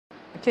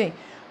Okay,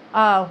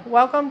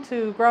 welcome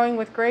to Growing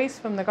with Grace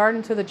from the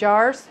Garden to the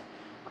Jars.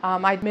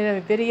 I made a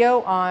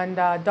video on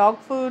dog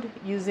food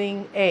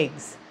using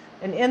eggs.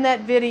 And in that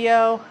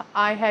video,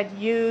 I had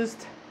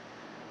used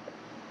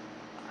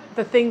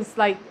the things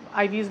like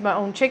I've used my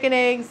own chicken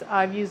eggs,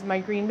 I've used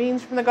my green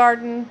beans from the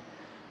garden.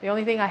 The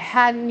only thing I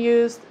hadn't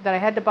used that I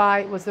had to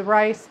buy was the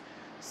rice.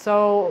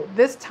 So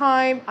this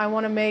time I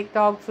want to make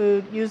dog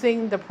food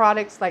using the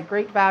products like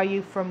Great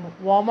Value from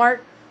Walmart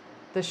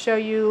to show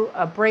you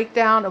a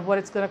breakdown of what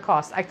it's going to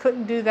cost. I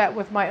couldn't do that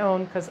with my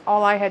own because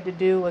all I had to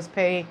do was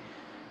pay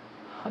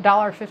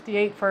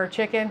 $1.58 for a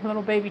chicken,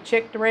 little baby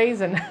chick to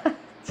raise, and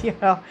you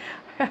know.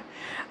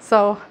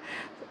 So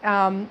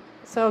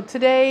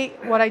today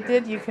what I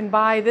did, you can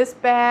buy this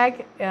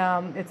bag.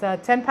 It's a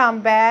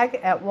 10-pound bag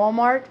at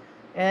Walmart,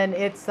 and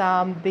it's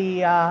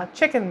the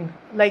chicken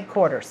leg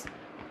quarters,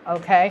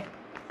 okay?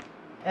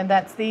 And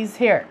that's these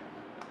here.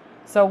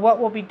 So what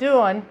we'll be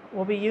doing,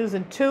 we'll be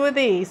using 2 of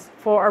these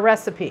for a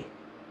recipe.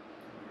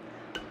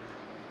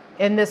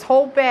 In this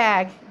whole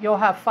bag, you'll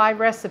have 5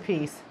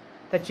 recipes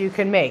that you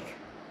can make.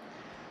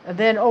 And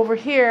then over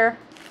here,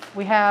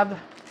 we have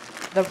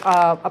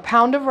a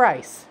pound of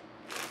rice.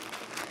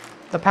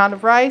 The pound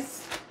of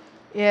rice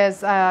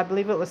is, I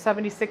believe it was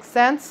 76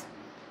 cents.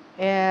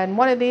 And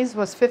one of these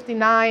was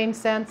 59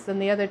 cents and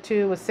the other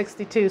 2 was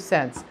 62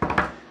 cents.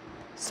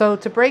 So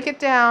to break it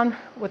down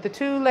with the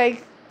two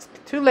leg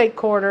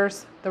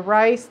quarters, the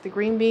rice, the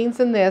green beans,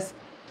 and this,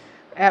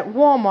 at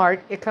Walmart,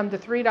 it comes to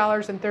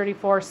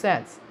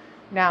 $3.34.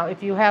 Now,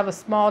 if you have a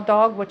small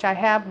dog, which I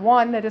have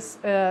one that is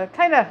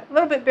kind of a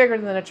little bit bigger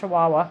than a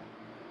Chihuahua,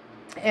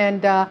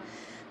 and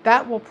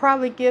that will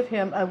probably give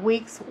him a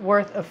week's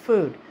worth of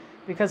food.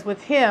 Because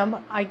with him,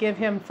 I give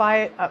him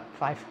I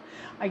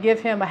give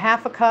him a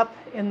half a cup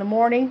in the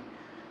morning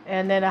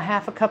and then a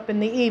half a cup in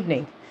the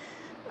evening.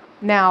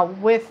 Now,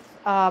 with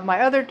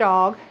my other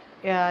dog,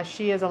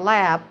 she is a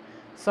lab,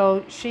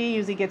 so she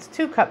usually gets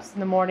 2 cups in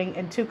the morning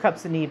and 2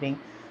 cups in the evening.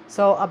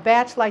 So a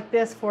batch like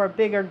this for a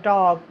bigger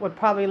dog would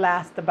probably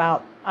last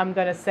about, I'm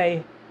going to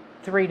say,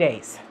 3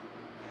 days.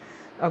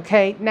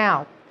 Okay,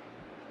 now,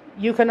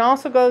 you can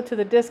also go to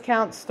the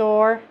discount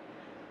store,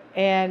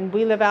 and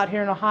we live out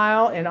here in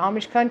Ohio in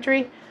Amish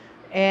country,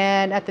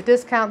 and at the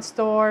discount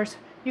stores,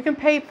 you can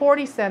pay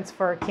 40 cents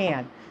for a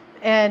can.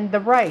 And the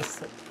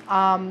rice,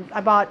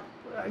 I bought,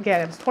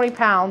 again, it was 20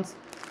 pounds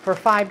for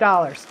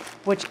 $5,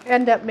 which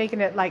ended up making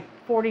it like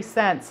 40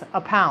 cents a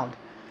pound.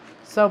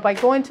 So by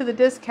going to the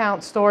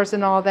discount stores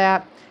and all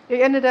that, it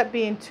ended up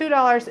being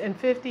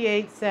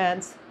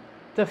 $2.58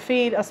 to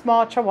feed a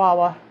small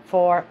Chihuahua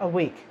for a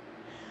week.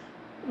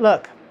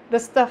 Look,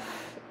 this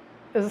stuff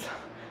is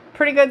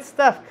pretty good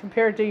stuff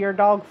compared to your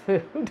dog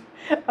food,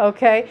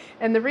 okay?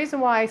 And the reason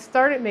why I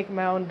started making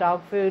my own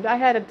dog food, I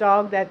had a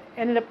dog that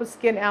ended up with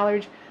skin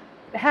allergy,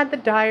 had the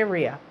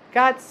diarrhea,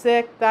 got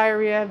sick,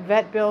 diarrhea,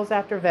 vet bills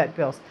after vet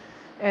bills.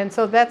 And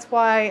so that's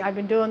why I've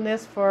been doing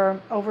this for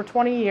over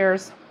 20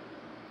 years,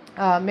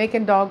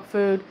 making dog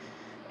food,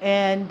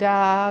 and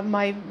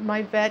my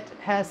vet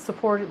has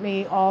supported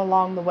me all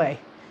along the way.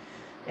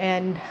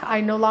 And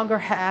I no longer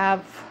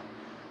have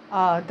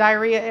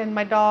diarrhea in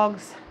my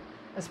dogs,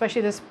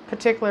 especially this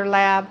particular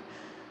lab.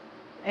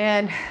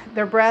 And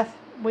their breath,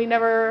 we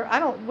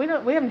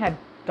haven't had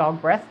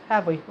dog breath,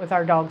 have we, with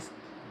our dogs?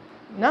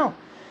 No.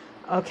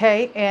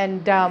 Okay,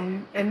 and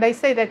they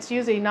say that's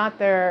usually not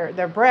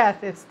their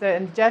breath; it's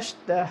the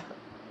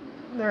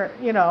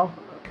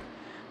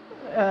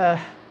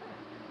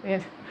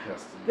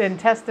the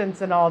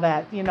intestines and all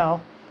that. You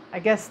know, I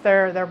guess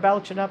they're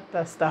belching up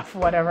the stuff,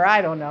 whatever.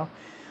 I don't know,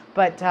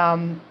 but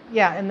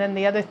yeah. And then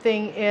the other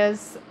thing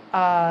is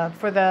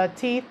for the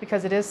teeth,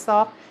 because it is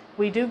soft,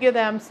 we do give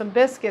them some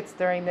biscuits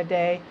during the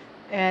day,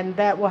 and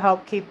that will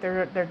help keep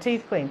their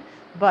teeth clean.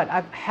 But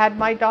I've had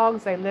my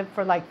dogs; they lived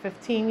for like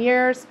 15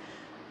 years.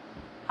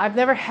 I've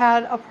never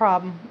had a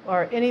problem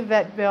or any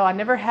vet bill. I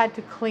never had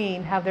to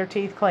have their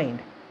teeth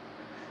cleaned.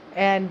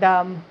 And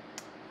to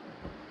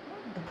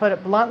put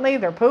it bluntly,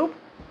 their poop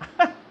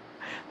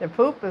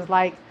is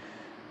like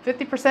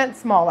 50%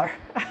 smaller.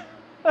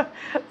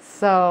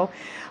 So,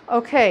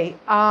 okay,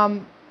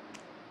 what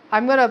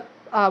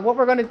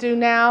we're gonna do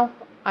now,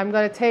 I'm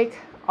gonna take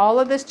all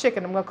of this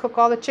chicken. I'm gonna cook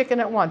all the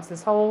chicken at once,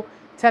 this whole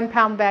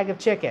 10-pound bag of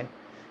chicken.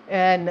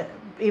 And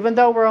even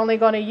though we're only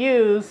gonna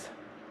use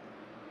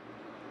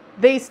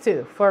these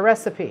 2 for a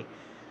recipe,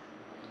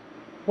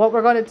 what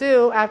we're going to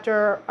do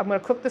after, I'm going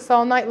to cook this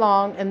all night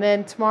long, and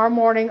then tomorrow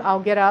morning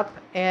I'll get up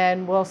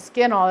and we'll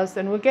skin all this,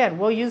 and again,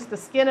 we'll use the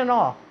skin and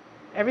all,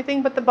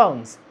 everything but the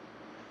bones.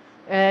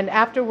 And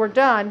after we're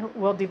done,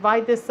 we'll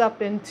divide this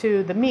up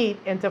into the meat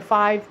into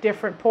 5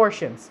 different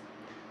portions.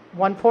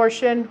 1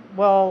 portion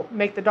we'll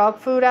make the dog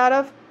food out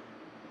of.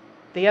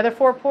 The other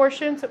 4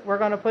 portions we're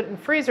going to put in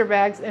freezer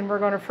bags, and we're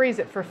going to freeze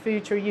it for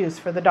future use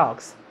for the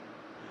dogs.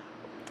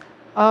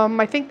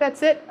 I think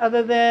that's it,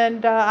 other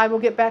than I will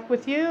get back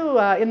with you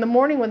in the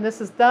morning when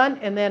this is done,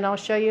 and then I'll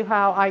show you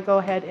how I go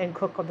ahead and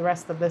cook the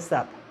rest of this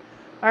up.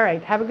 All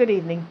right, have a good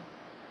evening.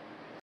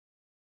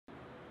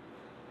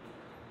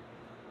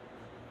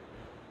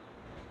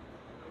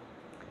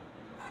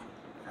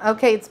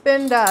 Okay, it's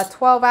been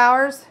 12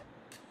 hours.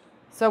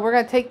 So we're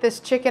going to take this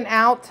chicken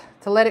out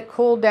to let it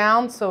cool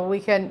down so we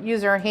can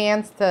use our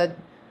hands to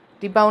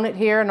debone it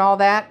here and all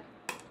that.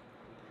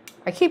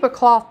 I keep a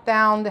cloth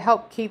down to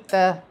help keep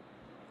the,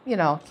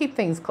 keep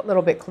things a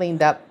little bit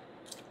cleaned up.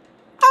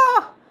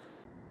 Ah!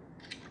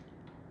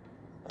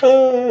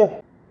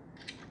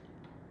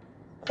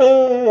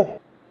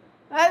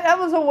 That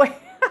was a way.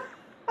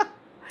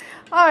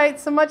 All right,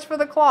 so much for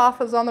the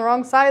cloth. It was on the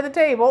wrong side of the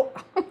table.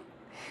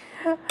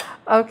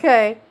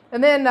 Okay,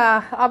 and then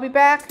I'll be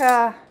back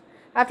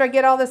after I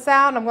get all this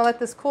out. I'm going to let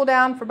this cool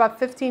down for about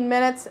 15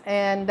 minutes,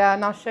 and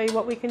I'll show you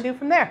what we can do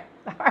from there.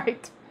 All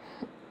right.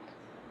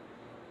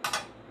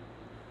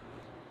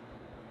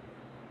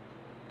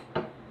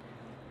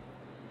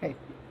 Okay,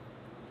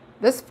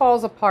 this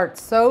falls apart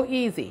so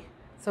easy.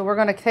 So we're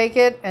going to take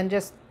it and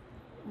just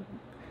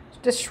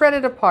shred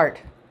it apart.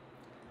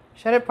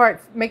 Shred it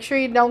apart. Make sure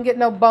you don't get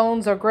no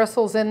bones or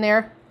gristles in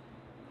there.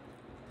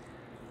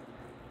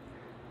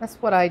 That's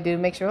what I do.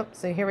 Make sure. Oops,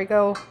 so here we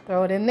go.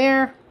 Throw it in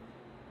there.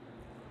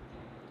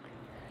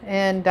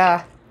 And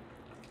like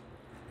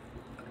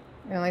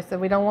I said,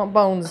 we don't want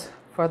bones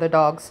for the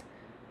dogs.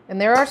 And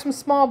there are some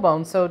small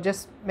bones, so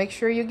just make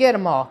sure you get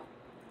them all.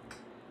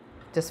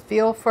 Just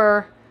feel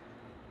for.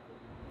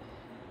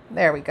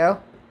 There we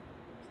go.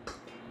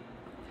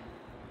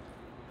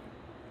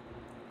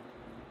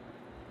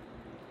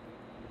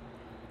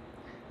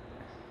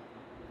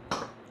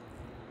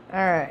 All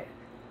right,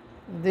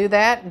 do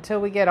that until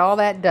we get all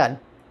that done.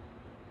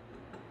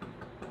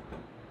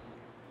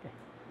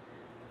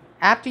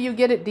 After you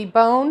get it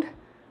deboned,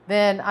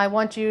 then I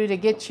want you to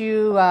get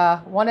you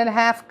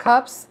 1.5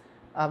 cups,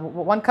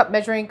 1 cup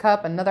measuring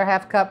cup, another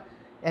 1/2 cup,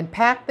 and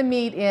pack the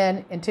meat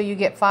in until you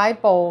get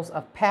 5 bowls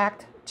of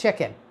packed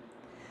chicken.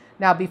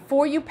 Now,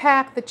 before you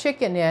pack the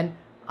chicken in,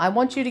 I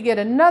want you to get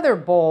another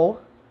bowl,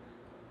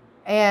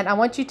 and I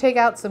want you to take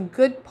out some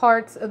good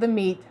parts of the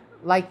meat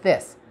like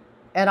this.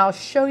 And I'll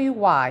show you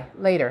why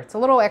later. It's a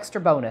little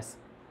extra bonus.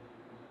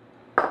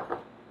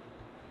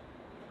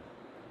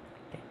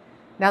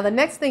 Now the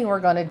next thing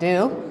we're going to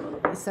do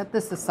is set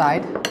this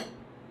aside.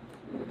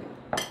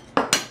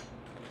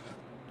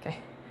 Okay.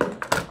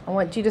 I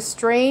want you to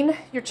strain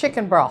your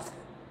chicken broth.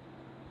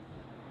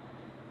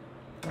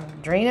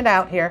 Drain it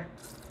out here.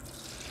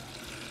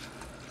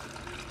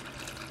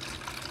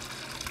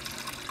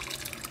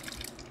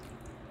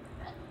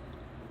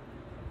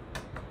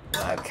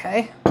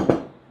 Okay.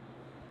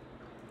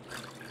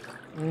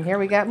 And here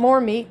we got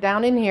more meat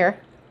down in here.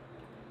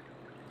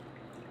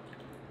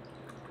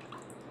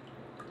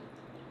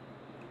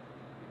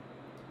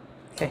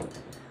 Okay.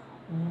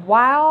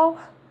 While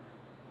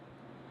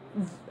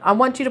I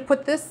want you to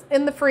put this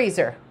in the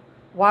freezer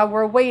while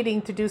we're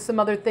waiting to do some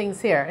other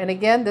things here. And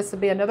again, this will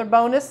be another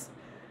bonus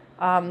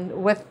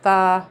with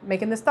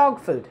making this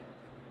dog food.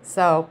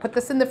 So put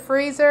this in the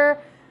freezer,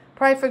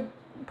 it'll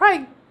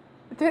probably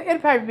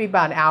be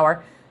about an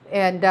hour.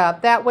 And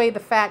that way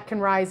the fat can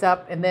rise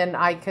up, and then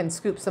I can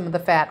scoop some of the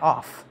fat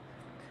off.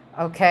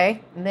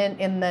 Okay, and then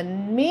in the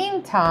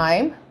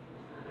meantime,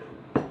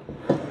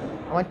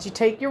 I want you to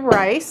take your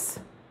rice.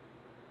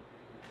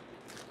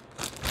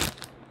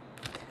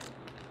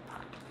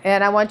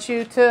 And I want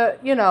you to,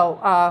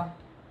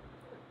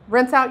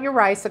 rinse out your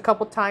rice a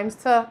couple times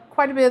to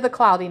quite a bit of the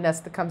cloudiness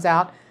that comes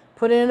out.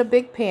 Put it in a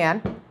big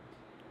pan.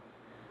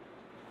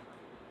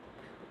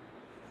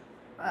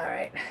 All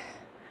right.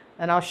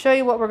 And I'll show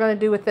you what we're going to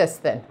do with this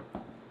then.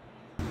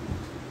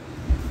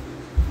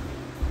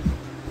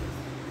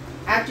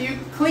 After you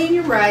clean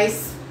your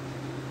rice,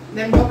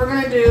 then what we're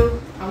going to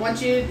do, I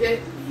want you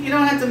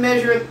don't have to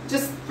measure it,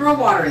 just throw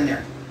water in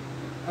there.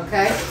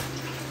 Okay?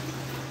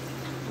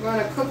 We're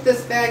going to cook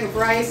this bag of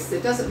rice.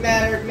 It doesn't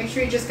matter. Make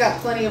sure you just got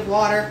plenty of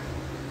water.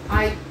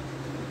 I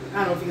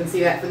don't know if you can see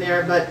that from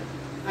there, but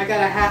I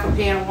got a half a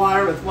pan of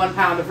water with 1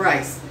 pound of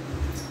rice.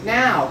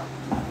 Now,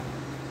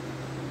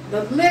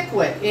 the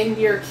liquid in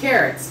your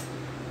carrots,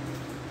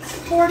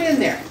 pour it in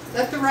there.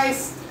 Let the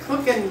rice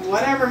cook in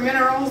whatever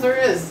minerals there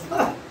is.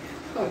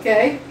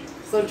 Okay?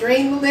 So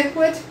drain the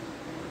liquid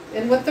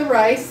in with the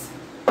rice,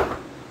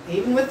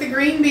 even with the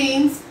green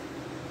beans.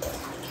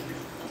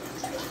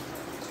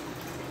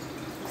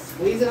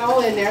 Squeeze it all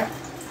in there.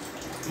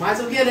 Might as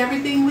well get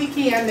everything we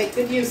can, make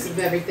good use of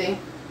everything.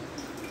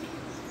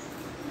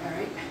 All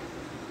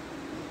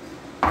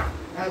right.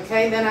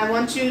 Okay, then I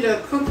want you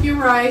to cook your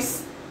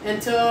rice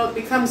until it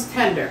becomes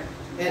tender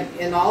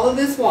in all of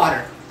this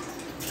water.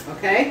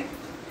 Okay?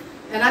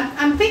 And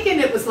I'm thinking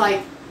it was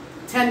like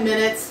 10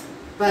 minutes,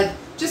 but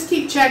just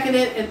keep checking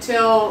it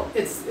until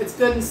it's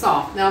good and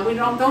soft. Now we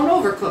don't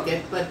overcook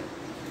it, but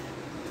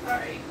all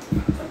right,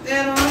 put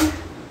that on.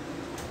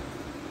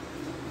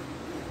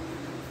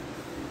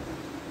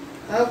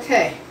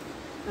 Okay,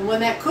 and when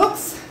that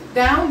cooks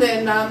down,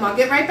 then I'll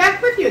get right back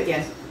with you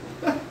again.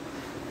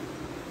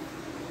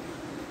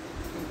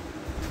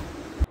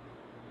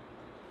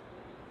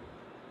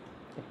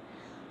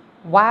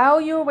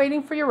 While you're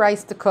waiting for your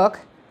rice to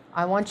cook,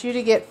 I want you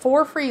to get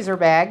 4 freezer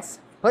bags.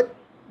 Put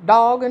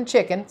dog and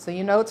chicken, so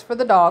you know it's for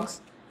the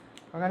dogs.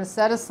 We're going to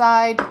set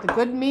aside the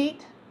good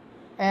meat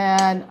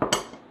and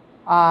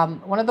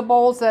one of the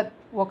bowls that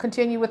will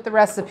continue with the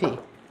recipe.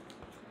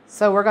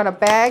 So we're going to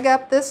bag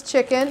up this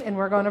chicken and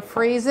we're going to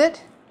freeze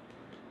it.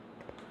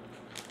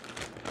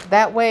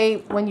 That way,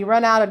 when you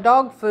run out of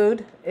dog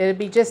food, it'll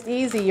be just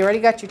easy. You already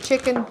got your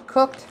chicken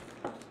cooked.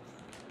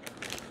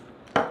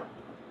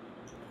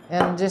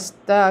 And just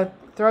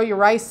throw your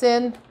rice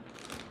in.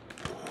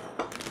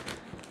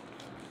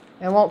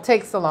 It won't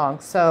take so long.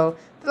 So,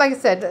 like I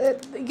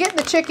said, getting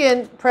the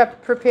chicken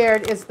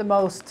prepared is the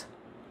most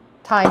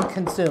time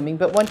consuming.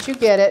 But once you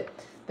get it,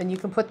 then you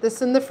can put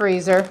this in the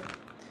freezer.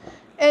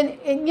 And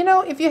you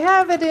know, if you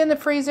have it in the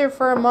freezer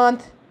for a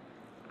month,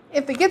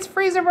 if it gets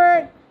freezer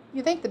burnt,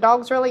 you think the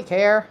dogs really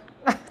care?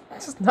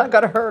 It's just not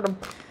going to hurt them.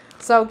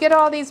 So get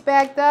all these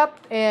bagged up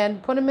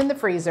and put them in the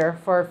freezer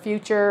for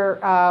future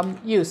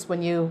use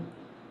when you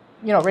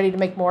know, ready to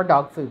make more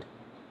dog food.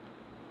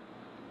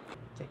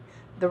 Okay.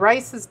 The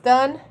rice is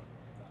done.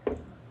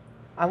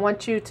 I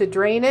want you to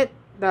drain it,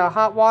 the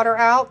hot water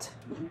out.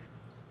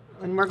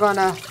 And we're going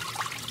to,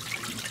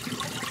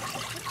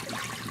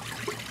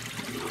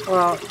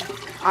 well,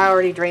 I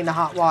already drained the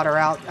hot water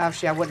out.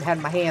 Actually, I wouldn't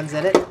have my hands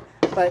in it.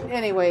 But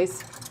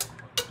anyways,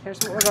 here's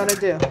what we're going to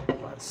do.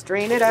 Let's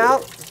strain it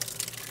out.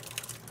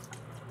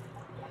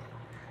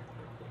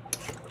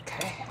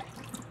 Okay.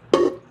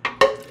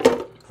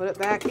 Put it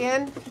back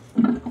in.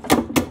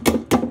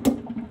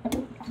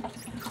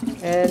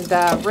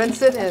 And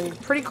rinse it in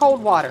pretty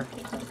cold water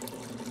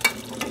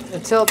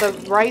until the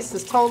rice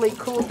is totally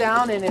cooled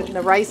down and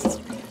the rice is,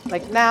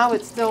 like now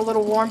it's still a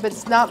little warm, but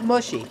it's not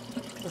mushy,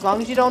 as long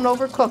as you don't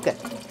overcook it.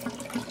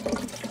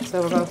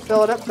 So we're going to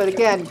fill it up, but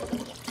again,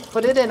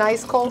 put it in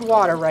ice cold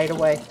water right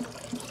away.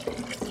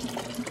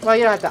 Well,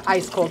 you don't have to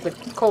ice cold, but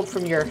cold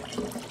from your,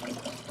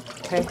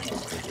 okay.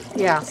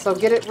 Yeah, so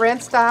get it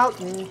rinsed out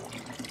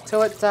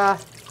until it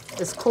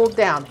is cooled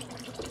down.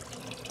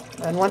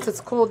 And once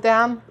it's cooled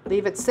down,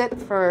 leave it sit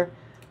for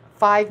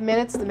 5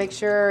 minutes to make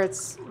sure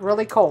it's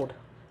really cold.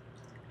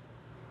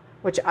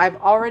 Which I've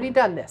already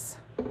done this.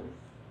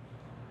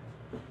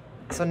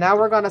 So now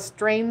we're going to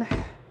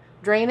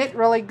drain it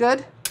really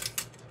good.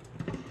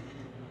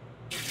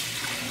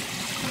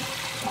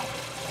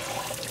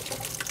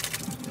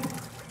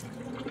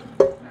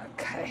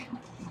 Okay,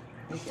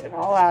 let me get it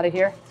all out of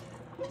here.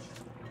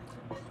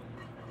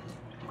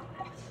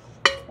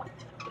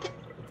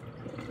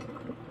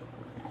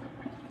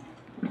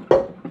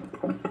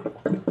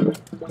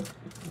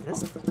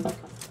 Just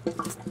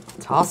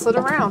toss it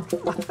around.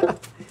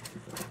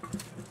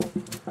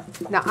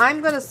 Now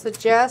I'm going to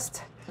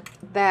suggest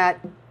that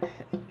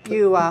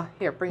you,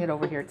 here, bring it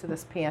over here to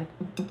this pan.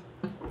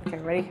 Okay,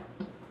 ready?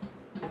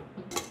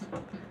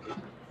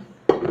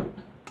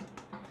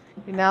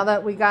 Now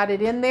that we got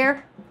it in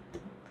there,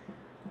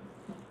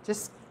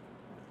 just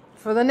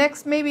for the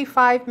next maybe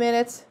 5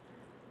 minutes,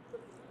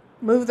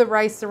 move the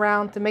rice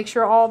around to make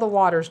sure all the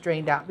water's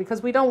drained out,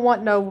 because we don't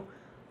want no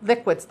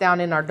liquids down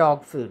in our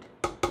dog food,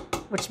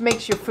 which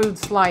makes your food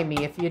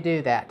slimy if you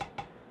do that.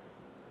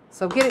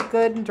 So get it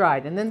good and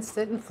dried, and then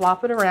sit and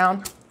flop it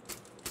around.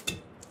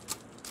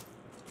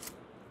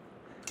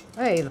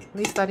 Hey, at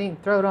least I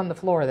didn't throw it on the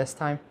floor this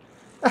time.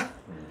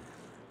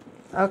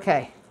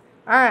 Okay.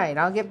 All right,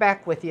 I'll get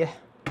back with you.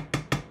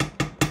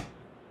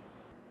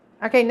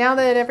 Okay, now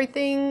that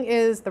everything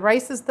is, the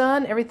rice is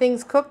done,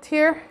 everything's cooked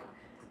here.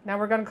 Now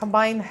we're going to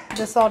combine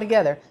this all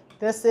together.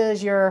 This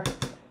is your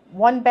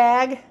 1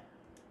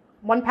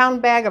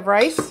 pound bag of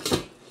rice.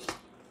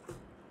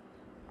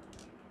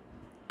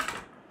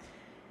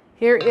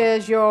 Here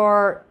is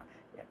your,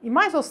 you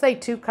might as well say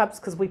 2 cups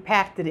because we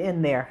packed it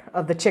in there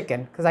of the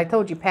chicken, because I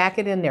told you pack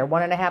it in there.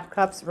 1.5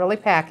 cups, really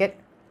pack it.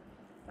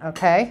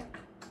 Okay.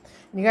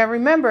 And you got to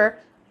remember,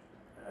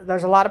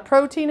 there's a lot of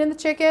protein in the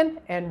chicken,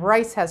 and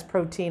rice has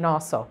protein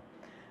also.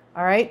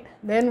 All right.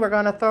 Then we're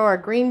going to throw our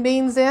green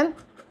beans in.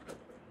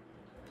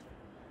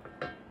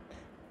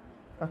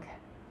 Okay.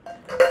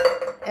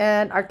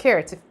 And our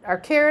carrots.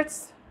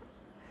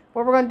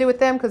 What we're going to do with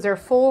them, because they're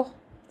full,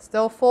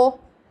 still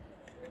full.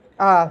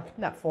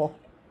 Not full,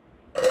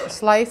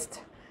 sliced.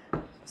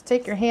 Just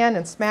take your hand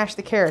and smash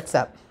the carrots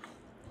up.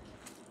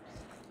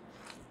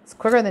 It's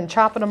quicker than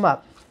chopping them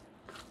up.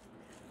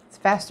 It's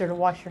faster to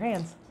wash your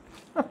hands.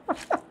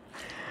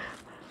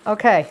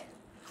 Okay.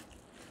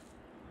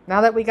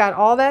 Now that we got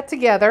all that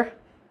together,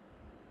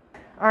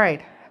 all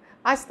right,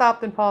 I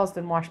stopped and paused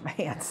and washed my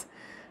hands.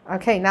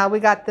 Okay, now we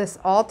got this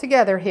all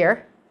together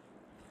here.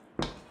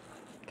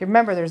 Okay,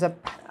 remember, there's a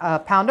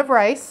pound of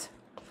rice,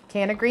 a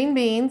can of green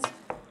beans,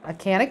 a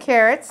can of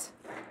carrots,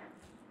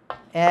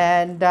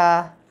 and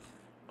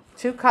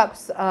 2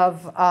 cups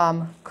of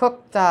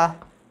cooked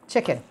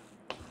chicken.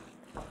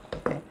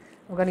 Okay,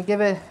 we're going to give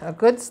it a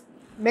good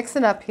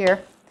mixing up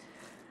here.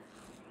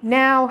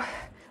 Now,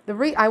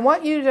 I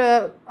want you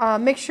to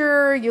make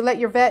sure you let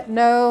your vet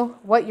know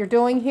what you're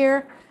doing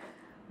here.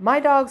 My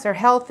dogs are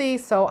healthy,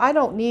 so I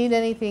don't need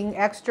anything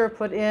extra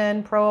put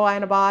in, pro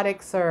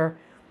antibiotics or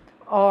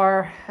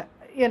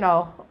you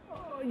know,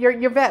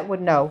 your vet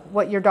would know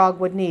what your dog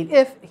would need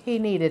if he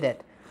needed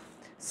it.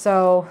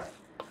 So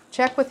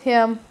check with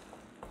him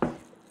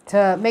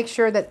to make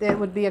sure that it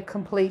would be a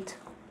complete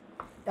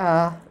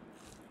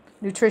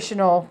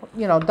nutritional,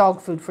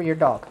 dog food for your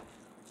dog.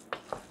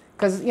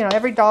 Because,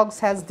 every dog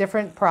has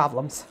different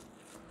problems.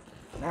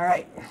 All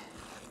right.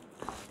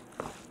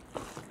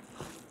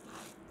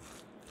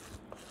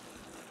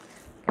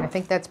 I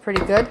think that's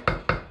pretty good.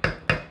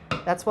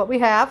 That's what we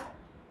have.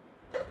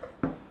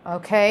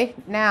 Okay,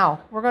 now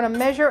we're going to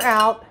measure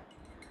out,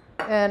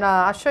 and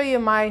I'll show you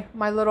my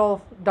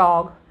little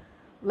dog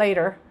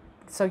later,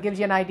 so it gives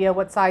you an idea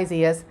what size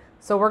he is.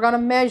 So we're going to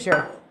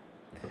measure.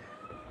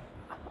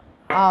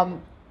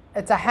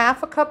 It's a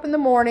half a cup in the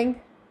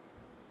morning.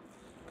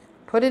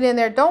 Put it in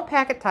there. Don't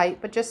pack it tight,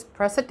 but just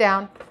press it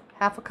down.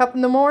 Half a cup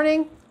in the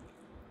morning.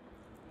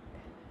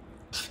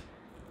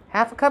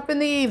 Half a cup in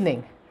the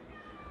evening.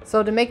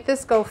 So to make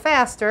this go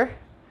faster,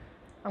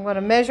 I'm going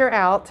to measure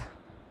out.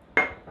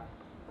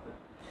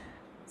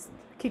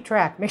 Keep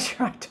track. Make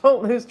sure I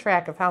don't lose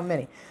track of how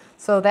many.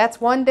 So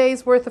that's 1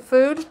 day's worth of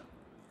food. Like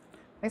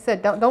I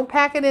said, don't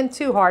pack it in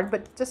too hard,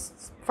 but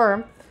just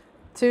firm.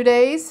 2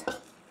 days.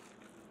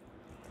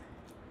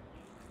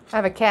 I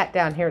have a cat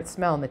down here that's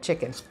smelling the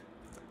chicken.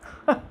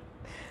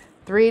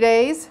 3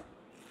 days.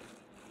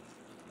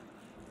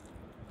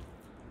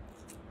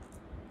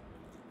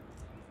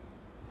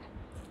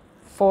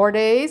 4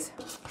 days.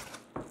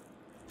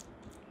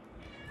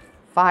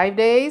 5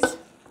 days.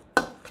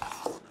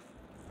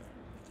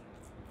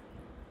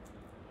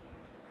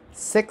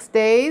 6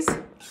 days.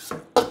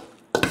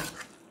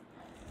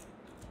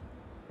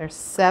 There's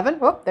 7.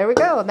 Oh, there we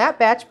go. In that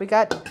batch, we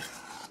got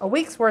a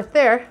week's worth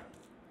there.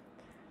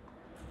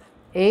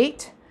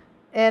 8.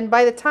 And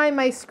by the time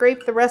I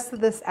scrape the rest of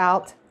this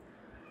out,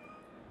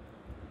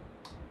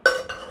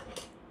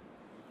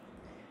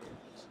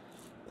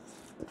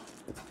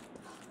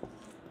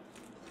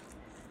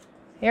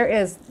 here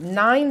is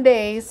 9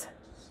 days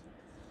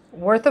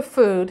worth of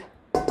food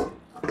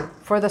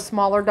for the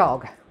smaller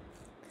dog.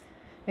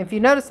 If you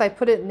notice, I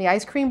put it in the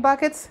ice cream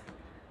buckets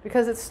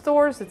because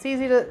it's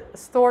easy to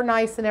store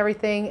nice and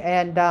everything,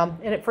 and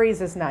it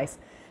freezes nice.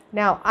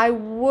 Now, I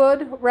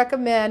would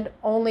recommend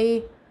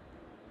only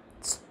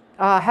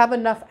have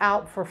enough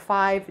out for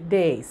 5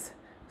 days.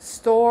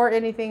 Store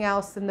anything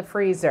else in the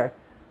freezer.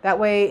 That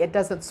way it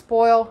doesn't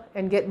spoil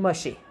and get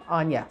mushy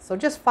on you. So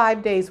just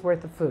 5 days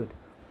worth of food.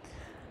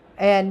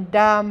 And,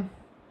 all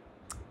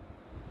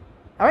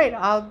right,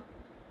 I'll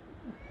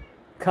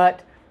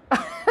cut.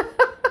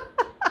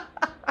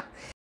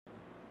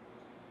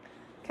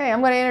 Okay,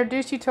 I'm going to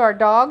introduce you to our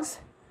dogs.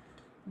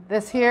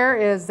 This here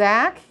is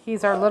Zach.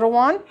 He's our little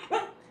one.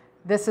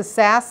 This is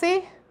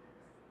Sassy.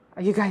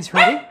 Are you guys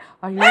ready?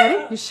 Are you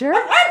ready? You sure?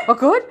 Oh,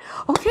 good.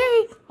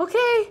 Okay,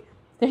 okay.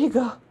 There you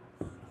go.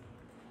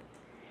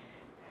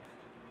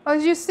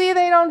 As you see,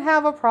 they don't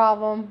have a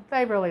problem.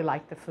 They really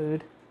like the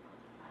food.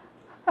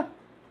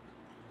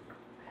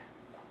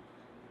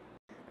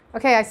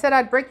 Okay, I said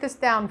I'd break this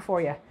down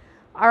for you.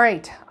 All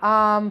right,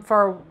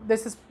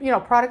 this is,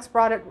 products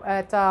brought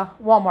at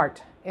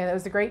Walmart, and it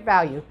was a great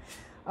value.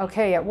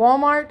 Okay, at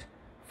Walmart,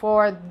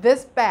 for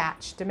this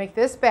batch, to make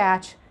this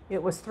batch,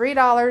 it was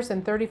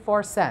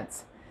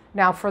 $3.34.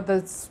 Now, for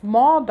the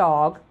small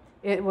dog,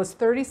 it was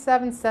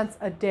 37 cents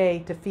a day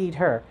to feed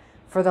her.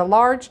 For the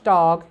large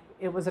dog,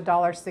 it was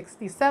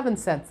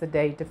 $1.67 a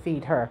day to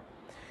feed her.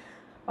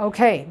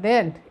 Okay,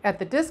 then at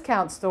the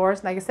discount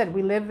stores, like I said,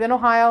 we live in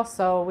Ohio,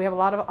 so we have a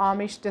lot of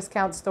Amish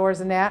discount stores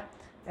and that.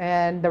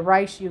 And the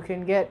rice you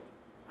can get,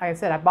 like I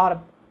said, I bought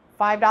a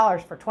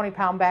 $5 for a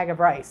 20-pound bag of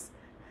rice.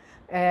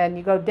 And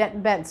you go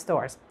Denton Bent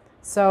stores.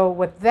 So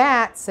with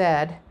that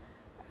said,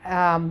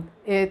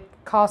 it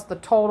cost a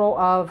total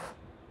of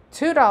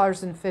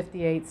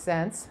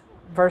 $2.58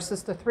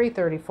 versus the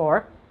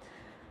 $3.34.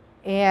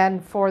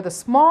 And for the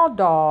small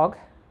dog,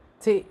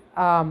 for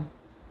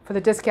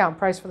the discount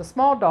price for the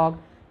small dog,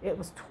 it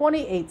was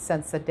 28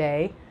 cents a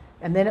day,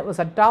 and then it was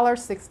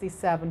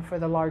 $1.67 for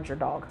the larger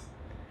dog.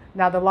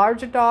 Now the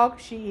larger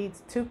dog, she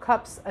eats 2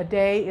 cups a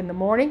day in the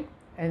morning,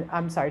 and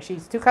I'm sorry, she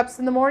eats 2 cups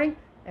in the morning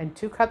and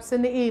 2 cups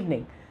in the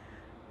evening.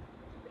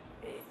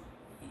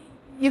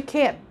 You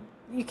can't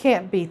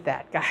beat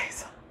that,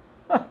 guys.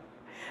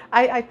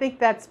 I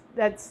think it's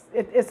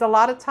a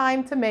lot of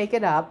time to make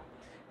it up,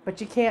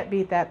 but you can't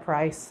beat that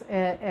price,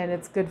 and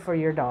it's good for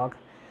your dog.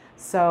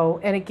 So,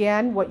 and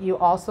again, what you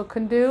also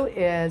can do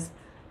is,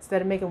 instead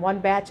of making 1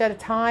 batch at a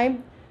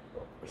time,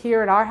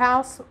 here at our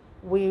house,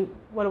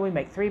 what do we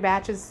make? 3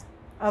 batches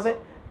of it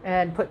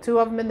and put 2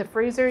 of them in the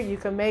freezer. You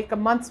can make a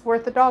month's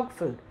worth of dog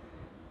food,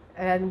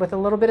 and with a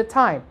little bit of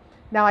time.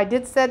 Now, I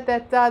did said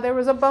that there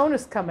was a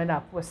bonus coming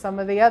up with some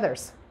of the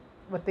others,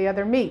 with the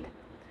other meat.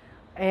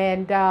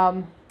 And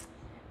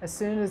as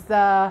soon as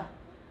the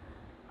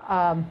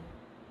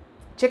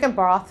chicken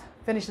broth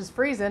finishes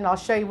freezing, I'll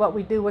show you what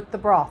we do with the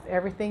broth.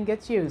 Everything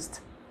gets used.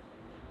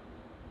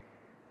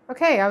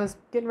 Okay, I was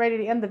getting ready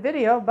to end the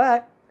video,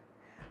 but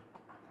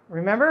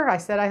remember I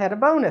said I had a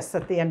bonus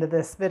at the end of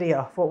this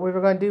video, what we were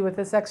going to do with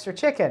this extra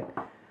chicken.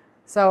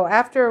 So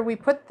after we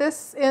put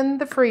this in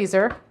the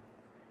freezer,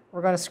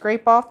 we're going to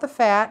scrape off the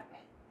fat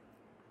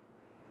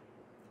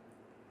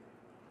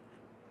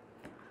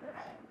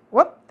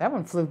That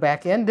one flew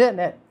back in, didn't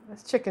it?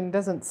 This chicken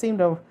doesn't seem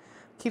to,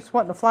 keeps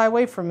wanting to fly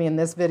away from me in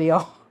this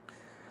video.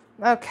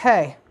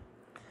 Okay,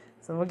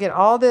 so we'll get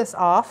all this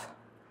off.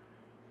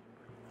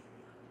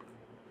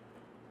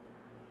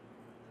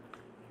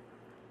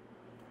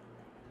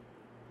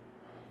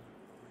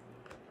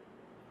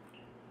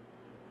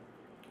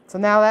 So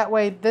now that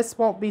way this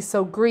won't be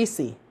so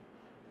greasy.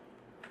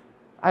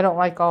 I don't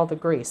like all the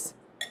grease.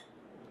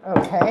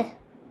 Okay,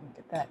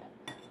 get that,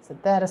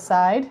 set that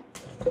aside.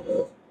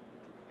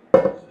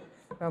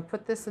 I'm going to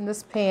put this in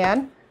this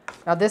pan.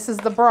 Now this is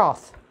the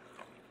broth.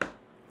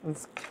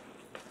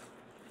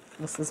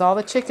 This is all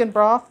the chicken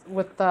broth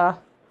with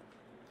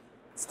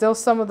still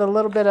some of the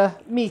little bit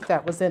of meat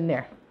that was in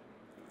there.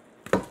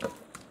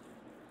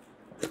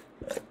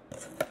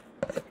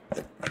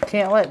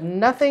 Can't let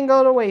nothing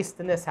go to waste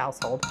in this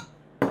household.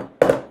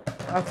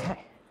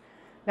 Okay.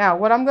 Now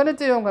what I'm going to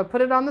do, I'm going to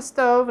put it on the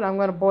stove and I'm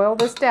going to boil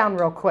this down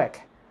real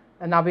quick.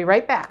 And I'll be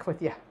right back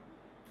with you.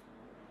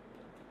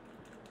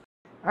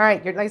 All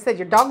right, like I said,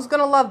 your dog's going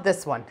to love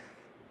this one.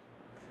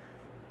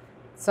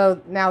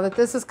 So now that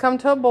this has come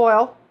to a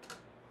boil,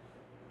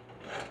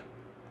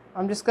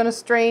 I'm just going to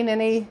strain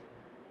any,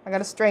 I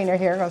got a strainer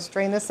here, I'm going to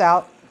strain this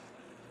out.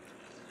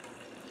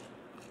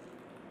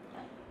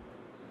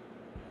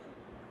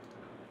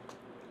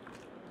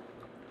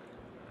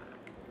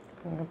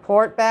 I'm going to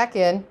pour it back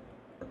in.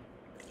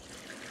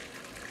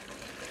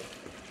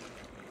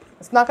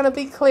 It's not going to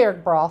be clear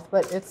broth,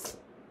 but it's...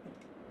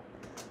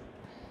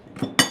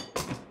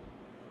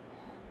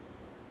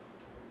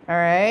 All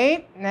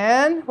right, and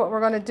then what we're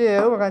going to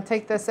do, we're going to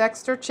take this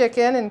extra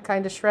chicken and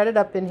kind of shred it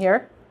up in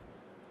here.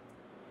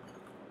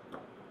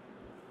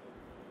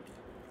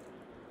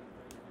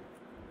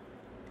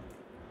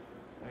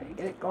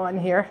 Get it going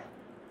here.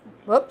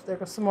 Whoops, there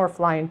goes some more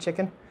flying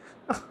chicken.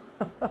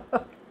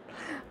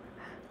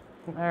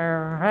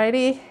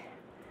 Alrighty.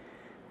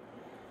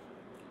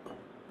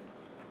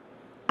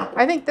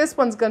 I think this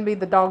one's going to be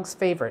the dog's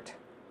favorite.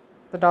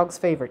 The dog's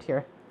favorite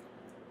here.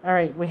 All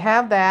right, we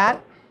have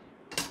that.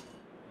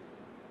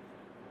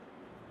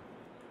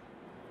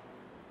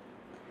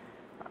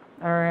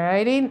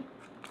 Alrighty.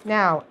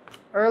 Now,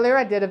 earlier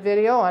I did a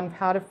video on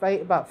how to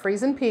fight about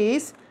freezing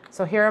peas.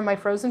 So here are my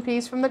frozen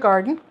peas from the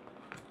garden.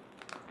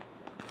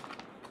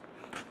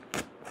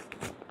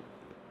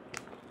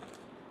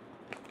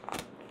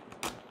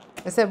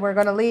 I said we're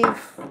going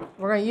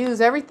to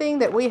use everything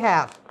that we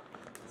have.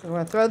 So we're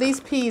going to throw these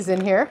peas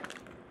in here.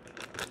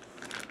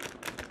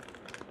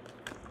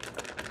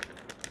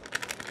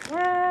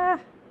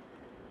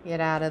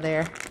 Get out of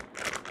there.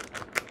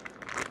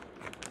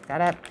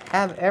 Gotta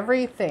have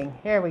everything.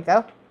 Here we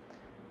go.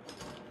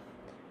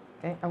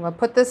 Okay, I'm going to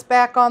put this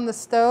back on the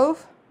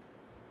stove.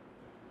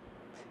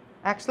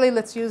 Actually,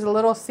 let's use a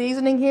little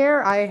seasoning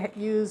here. I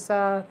use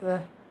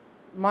the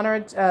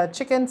Monterey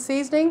chicken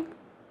seasoning.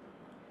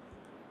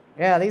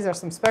 Yeah, these are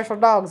some special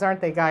dogs,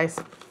 aren't they, guys?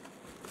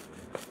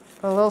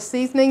 Put a little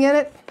seasoning in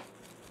it.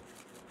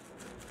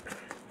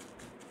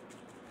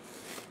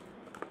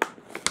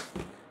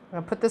 I'm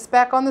going to put this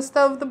back on the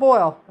stove to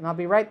boil, and I'll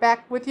be right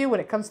back with you when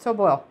it comes to a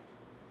boil.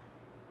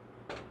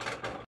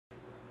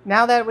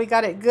 Now that we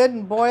got it good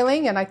and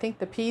boiling, and I think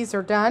the peas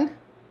are done.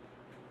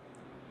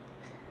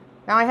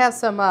 Now I have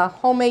some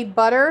homemade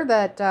butter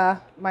that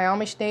my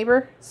Amish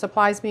neighbor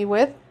supplies me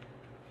with.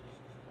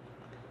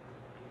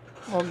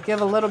 We'll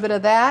give a little bit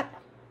of that.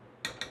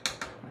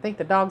 I think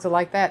the dogs will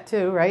like that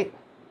too, right?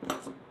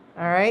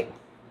 All right.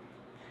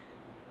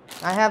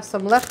 I have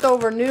some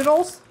leftover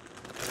noodles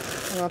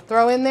I'm going to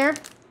throw in there.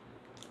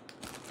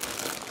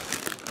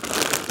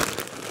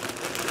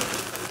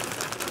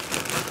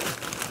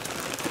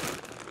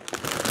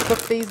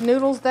 Cook these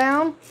noodles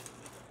down.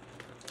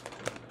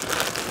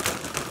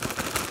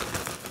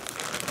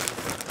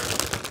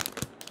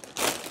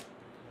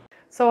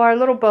 So our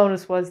little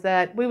bonus was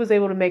that we was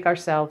able to make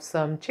ourselves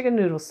some chicken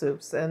noodle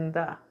soups, and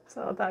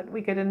so that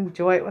we could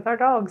enjoy it with our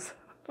dogs.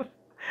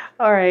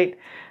 All right.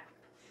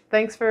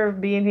 Thanks for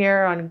being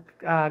here on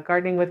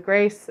Gardening with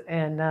Grace,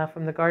 and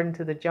from the garden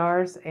to the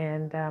jars.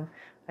 And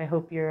I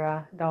hope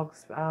your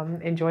dogs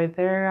enjoyed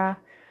their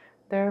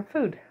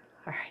food.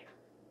 All right.